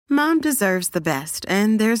Mom deserves the best,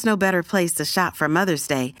 and there's no better place to shop for Mother's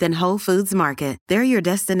Day than Whole Foods Market. They're your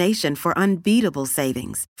destination for unbeatable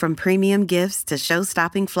savings, from premium gifts to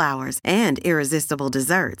show-stopping flowers and irresistible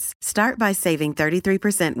desserts. Start by saving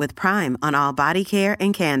 33% with Prime on all body care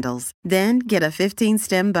and candles. Then get a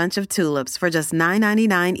 15-stem bunch of tulips for just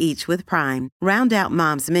 $9.99 each with Prime. Round out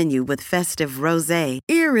Mom's menu with festive rosé,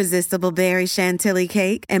 irresistible berry chantilly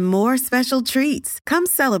cake, and more special treats. Come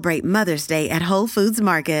celebrate Mother's Day at Whole Foods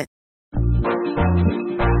Market.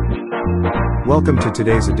 Welcome to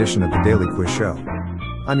today's edition of the Daily Quiz Show.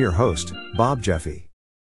 I'm your host, Bob Jeffy.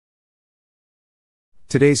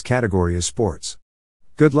 Today's category is sports.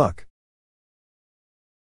 Good luck.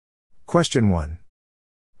 Question 1.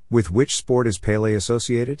 With which sport is Pele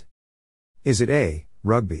associated? Is it A,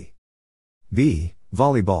 rugby, B,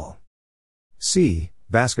 volleyball, C,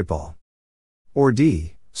 basketball, or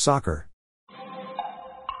D, soccer?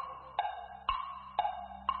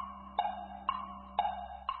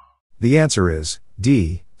 The answer is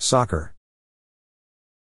D, soccer.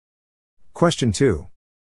 Question 2.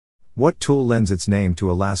 What tool lends its name to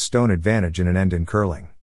a last stone advantage in an end in curling?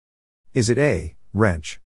 Is it A,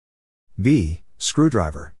 wrench, B,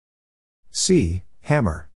 screwdriver, C,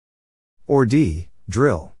 hammer, or D,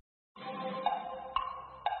 drill?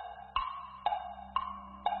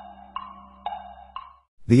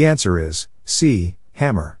 The answer is C,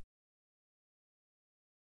 hammer.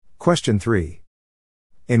 Question 3.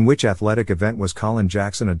 In which athletic event was Colin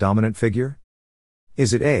Jackson a dominant figure?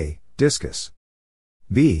 Is it A, discus,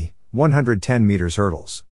 B, 110 meters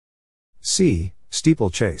hurdles, C,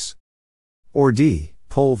 steeplechase, or D,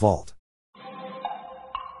 pole vault?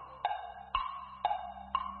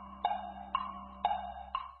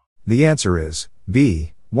 The answer is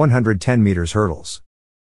B, 110 meters hurdles.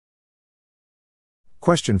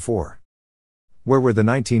 Question 4. Where were the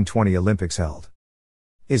 1920 Olympics held?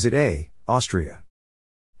 Is it A, Austria,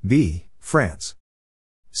 B, France,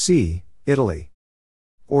 C, Italy,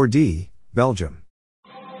 or D, Belgium?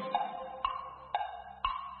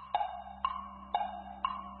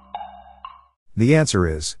 The answer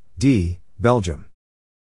is D, Belgium.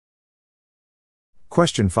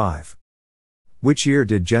 Question 5. Which year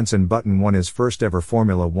did Jenson Button won his first ever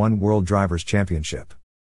Formula One World Drivers' Championship?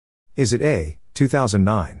 Is it A,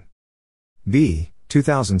 2009, B,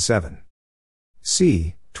 2007,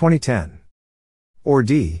 C, 2010, or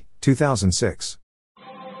D, 2006?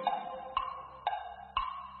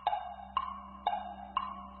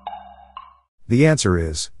 The answer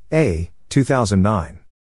is A, 2009.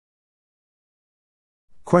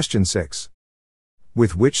 Question 6.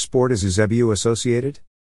 With which sport is Eusebio associated?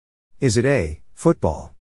 Is it A,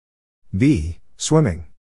 football, B, swimming,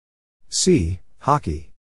 C,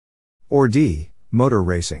 hockey, or D, motor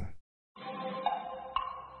racing?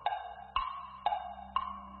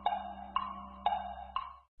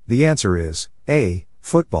 The answer is A,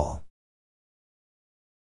 football.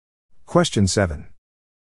 Question 7.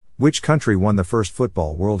 Which country won the first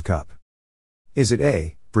Football World Cup? Is it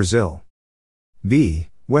A, Brazil, B,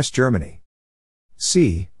 West Germany,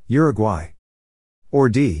 C, Uruguay, or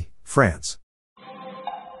D, France?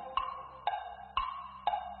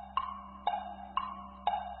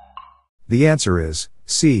 The answer is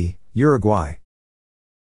C, Uruguay.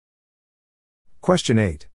 Question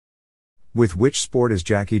 8. With which sport is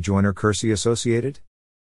Jackie Joyner-Kersee associated?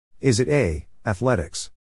 Is it A, athletics,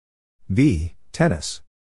 B, tennis,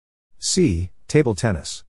 C, table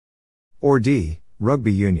tennis, or D,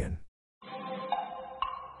 rugby union?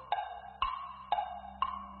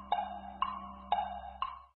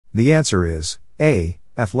 The answer is A,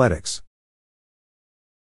 athletics.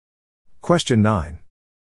 Question 9.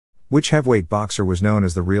 Which heavyweight boxer was known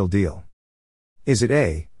as the real deal? Is it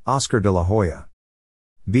A, Oscar de la Hoya,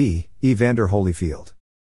 B, Evander Holyfield,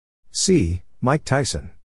 C, Mike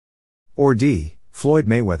Tyson, or D, Floyd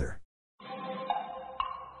Mayweather?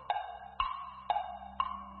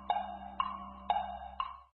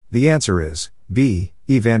 The answer is B,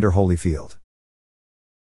 Evander Holyfield.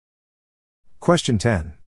 Question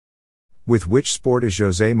 10. With which sport is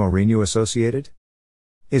Jose Mourinho associated?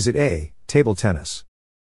 Is it A, table tennis,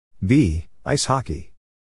 B, ice hockey,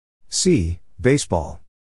 C, baseball,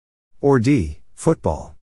 or D,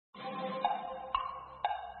 football?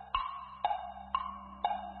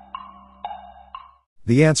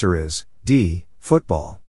 The answer is D,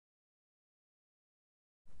 football.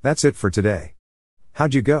 That's it for today.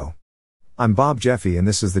 How'd you go? I'm Bob Jeffy and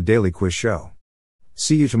this is the Daily Quiz Show.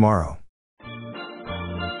 See you tomorrow.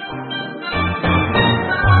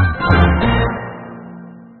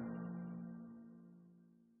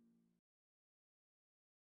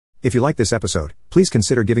 If you like this episode, please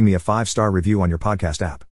consider giving me a 5-star review on your podcast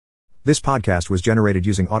app. This podcast was generated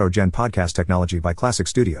using AutoGen podcast technology by Classic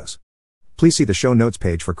Studios. Please see the show notes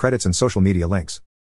page for credits and social media links.